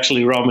where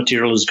actually raw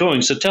material is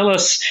going. So tell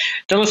us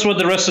what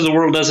the rest of the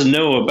world doesn't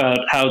know about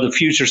how the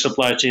future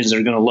supply chains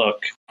are going to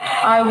look.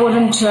 I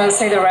wouldn't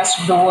say the rest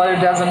of the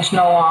world doesn't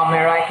know,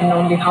 Aamir. I can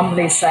only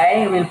humbly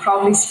say we'll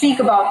probably speak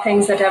about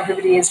things that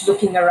everybody is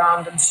looking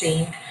around and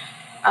seeing.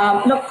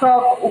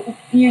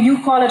 You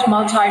call it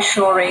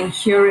multi-shoring.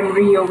 Here in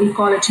Rio, we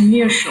call it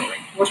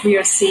nearshoring. What we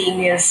are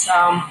seeing is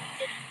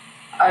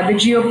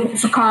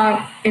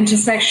the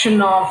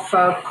intersection of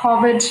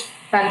COVID,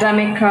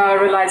 pandemic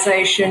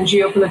realization,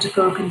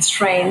 geopolitical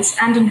constraints,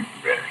 and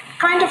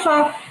kind of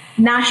a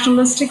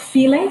nationalistic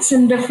feelings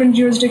in different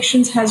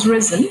jurisdictions has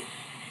risen.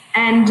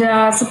 And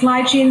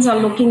supply chains are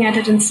looking at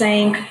it and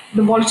saying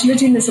the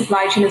volatility in the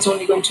supply chain is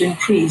only going to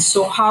increase.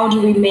 So how do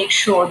we make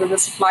sure that the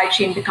supply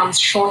chain becomes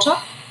shorter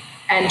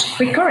and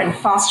quicker and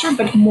faster,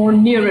 but more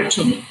nearer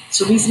to me?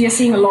 So we are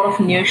seeing a lot of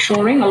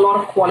nearshoring, a lot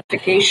of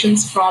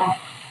qualifications from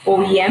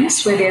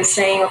OEMs where they're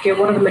saying, okay,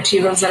 what are the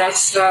materials that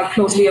are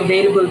closely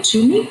available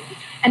to me?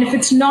 And if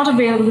it's not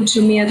available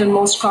to me at a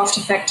most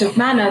cost-effective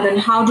manner, then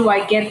how do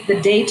I get the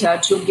data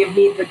to give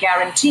me the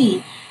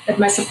guarantee that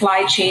my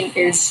supply chain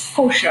is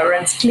kosher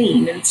and it's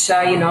clean and it's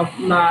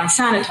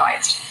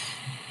sanitized?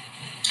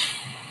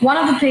 One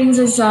of the things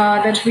is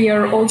that we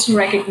are also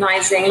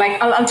recognizing,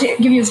 like I'll give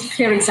you a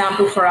clear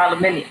example for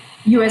aluminium.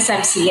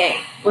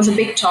 USMCA was a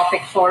big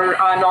topic for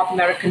our North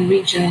American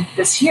region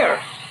this year.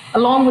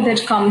 Along with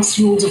it comes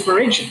rules of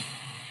origin.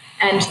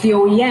 And the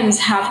OEMs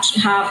have to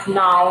have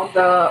now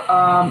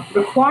the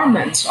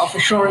requirements of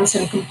assurance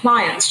and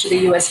compliance to the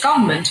US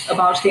government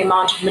about the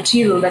amount of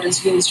material that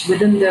is used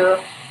within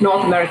the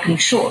North American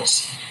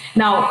shores.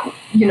 Now,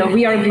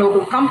 we are a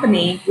global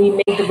company. We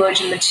make the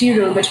virgin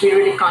material, but we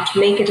really can't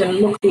make it and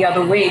look the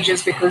other way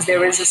just because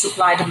there is a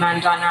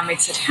supply-demand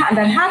dynamics that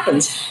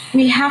happens.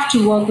 We have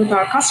to work with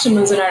our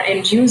customers and our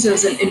end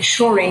users in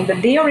ensuring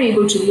that they are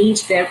able to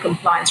meet their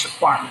compliance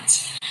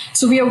requirements.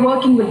 So we are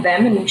working with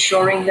them and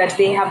ensuring that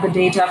they have the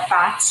data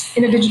facts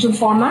in a digital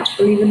format.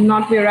 Believe it or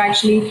not, we are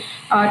actually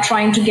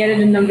trying to get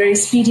it in a very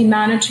speedy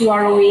manner to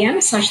our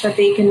OEMs such that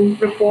they can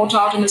report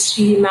out in a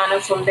speedy manner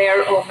from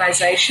their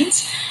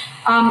organizations.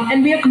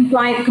 And we are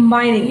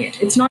combining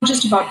it. It's not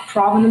just about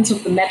provenance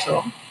of the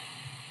metal,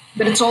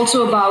 but it's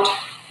also about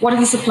what are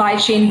the supply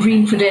chain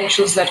green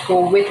credentials that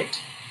go with it.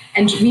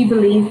 And we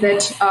believe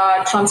that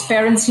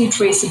transparency,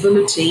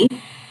 traceability,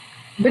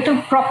 with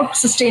the proper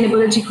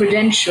sustainability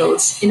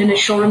credentials in an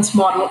assurance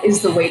model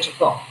is the way to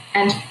go.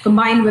 And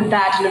combined with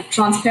that in a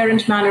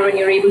transparent manner, when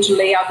you're able to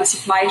lay out the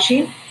supply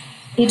chain,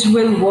 it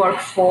will work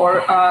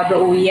for the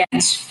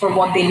OEMs for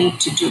what they need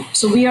to do.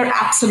 So we are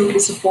absolutely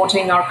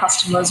supporting our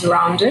customers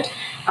around it.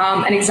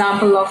 An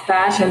example of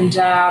that, and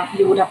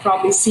you would have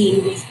probably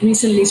seen, we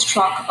recently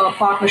struck a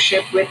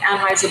partnership with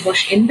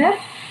Anheuser-Busch InBev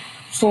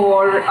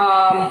for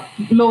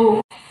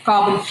low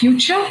carbon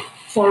future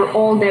for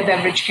all their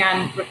beverage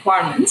can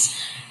requirements.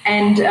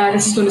 And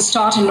this is going to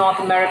start in North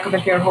America,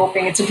 but we are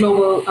hoping it's a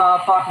global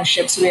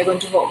partnership. So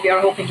we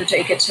are hoping to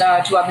take it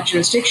to other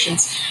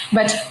jurisdictions.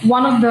 But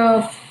one of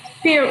the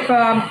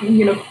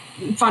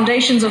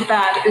foundations of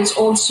that is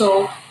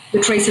also the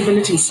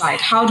traceability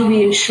side. How do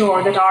we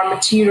ensure that our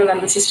material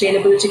and the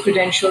sustainability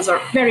credentials are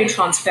very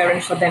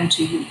transparent for them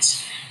to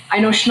use? I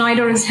know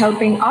Schneider is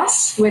helping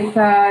us with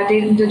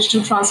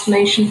digital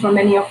transformation for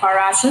many of our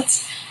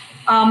assets.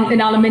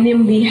 In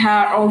aluminium, we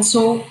are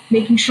also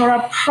making sure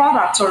our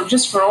products, or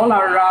just for all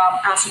our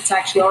assets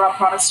actually, or our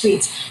product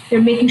suites,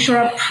 we're making sure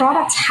our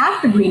products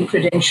have the green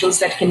credentials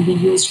that can be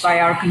used by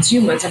our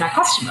consumers and our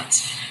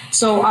customers.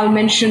 So I'll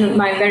mention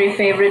my very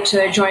favorite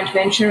joint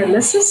venture,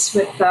 Elysis,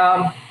 with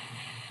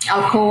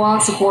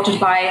Alcoa, supported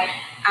by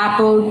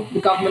Apple,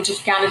 the government of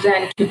Canada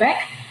and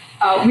Quebec.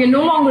 We are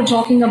no longer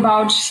talking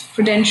about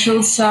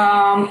credentials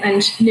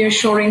and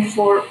nearshoring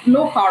for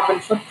low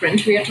carbon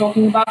footprint. We are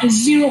talking about a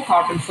zero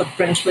carbon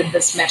footprint with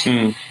this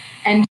metal.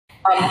 And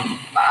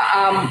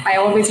I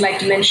always like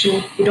to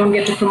mention, we don't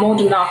get to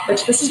promote enough,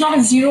 but this is not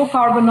a zero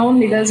carbon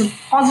only. There's a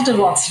positive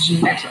oxygen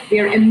metal.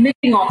 We are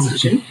emitting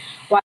oxygen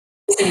while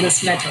using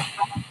this metal.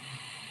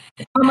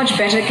 How much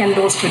better can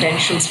those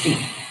credentials be?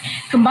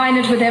 Combine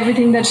it with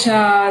everything that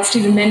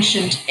Stephen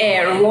mentioned: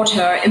 air,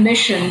 water,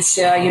 emissions,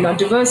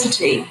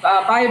 diversity,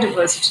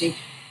 biodiversity.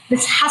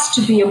 This has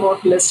to be a more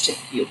holistic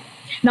view.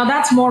 Now,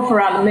 that's more for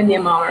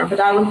aluminium, Aamir, but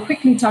I will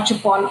quickly touch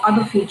upon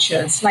other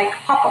features like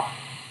copper.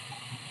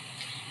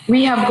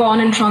 We have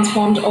gone and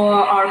transformed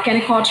our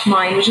Kennecott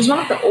mine, which is one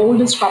of the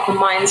oldest copper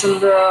mines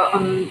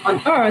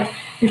on Earth.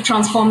 We've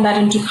transformed that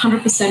into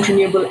 100%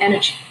 renewable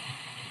energy.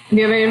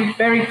 We are very,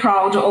 very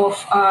proud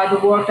of the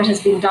work that has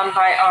been done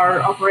by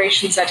our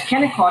operations at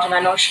Kennecott, and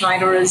I know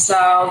Schneider is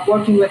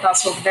working with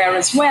us over there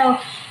as well.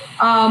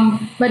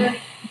 But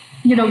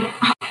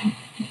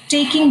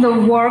taking the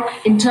work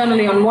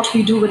internally on what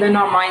we do within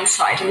our mine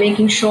site and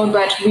making sure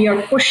that we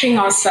are pushing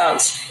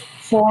ourselves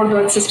for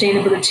the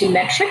sustainability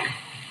metric,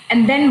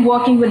 and then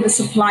working with the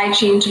supply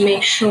chain to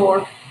make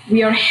sure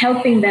we are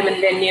helping them in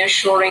their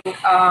nearshoring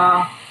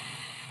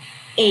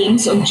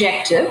aims,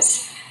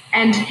 objectives,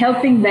 and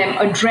helping them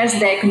address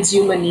their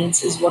consumer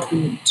needs is what we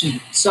need to do.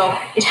 So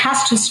it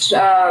has to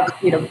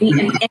be an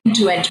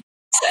end-to-end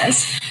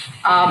process.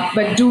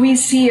 But do we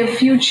see a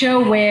future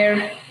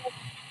where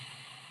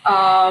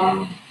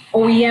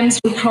OEMs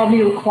will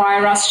probably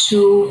require us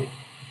to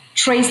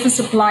trace the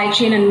supply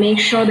chain and make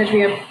sure that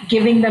we are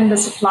giving them the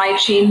supply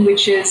chain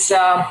which is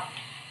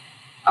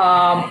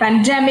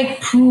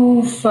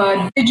pandemic-proof,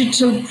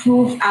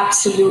 digital-proof?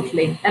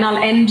 Absolutely. And I'll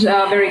end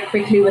very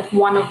quickly with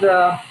one of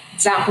the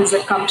examples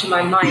that come to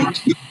my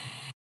mind.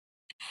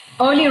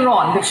 Earlier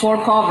on, before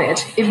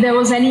COVID, if there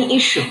was any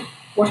issue,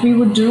 what we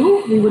would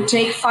do, we would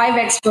take 5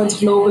 experts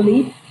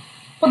globally,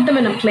 put them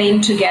in a plane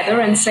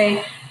together and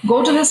say,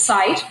 go to this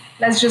site.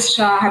 Let's just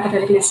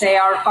hypothetically say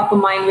our copper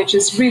mine, which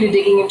is really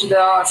digging into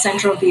the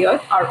center of the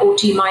earth, our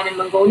OT mine in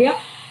Mongolia.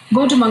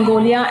 Go to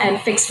Mongolia and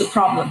fix the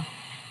problem.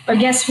 But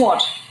guess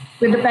what?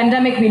 With the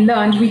pandemic, we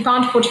learned we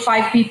can't put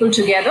 5 people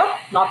together,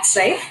 not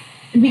safe.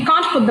 We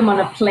can't put them on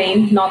a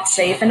plane, not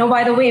safe. And oh,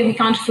 by the way, we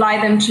can't fly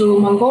them to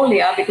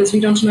Mongolia because we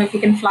don't know if we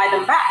can fly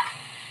them back.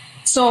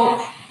 So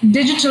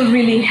digital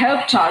really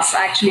helped us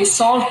actually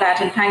solve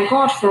that. And thank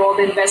God for all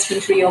the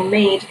investment Rio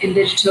made in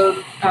digital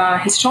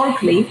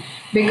historically,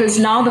 because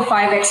now the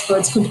 5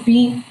 experts could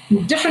be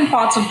in different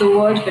parts of the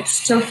world, but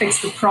still fix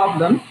the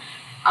problem.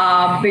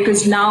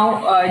 Because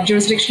now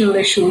jurisdictional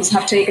issues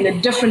have taken a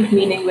different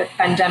meaning with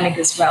pandemic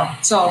as well.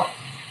 So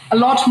a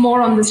lot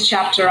more on this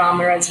chapter,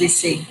 Aamir, as we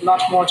see, a lot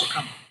more to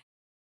come.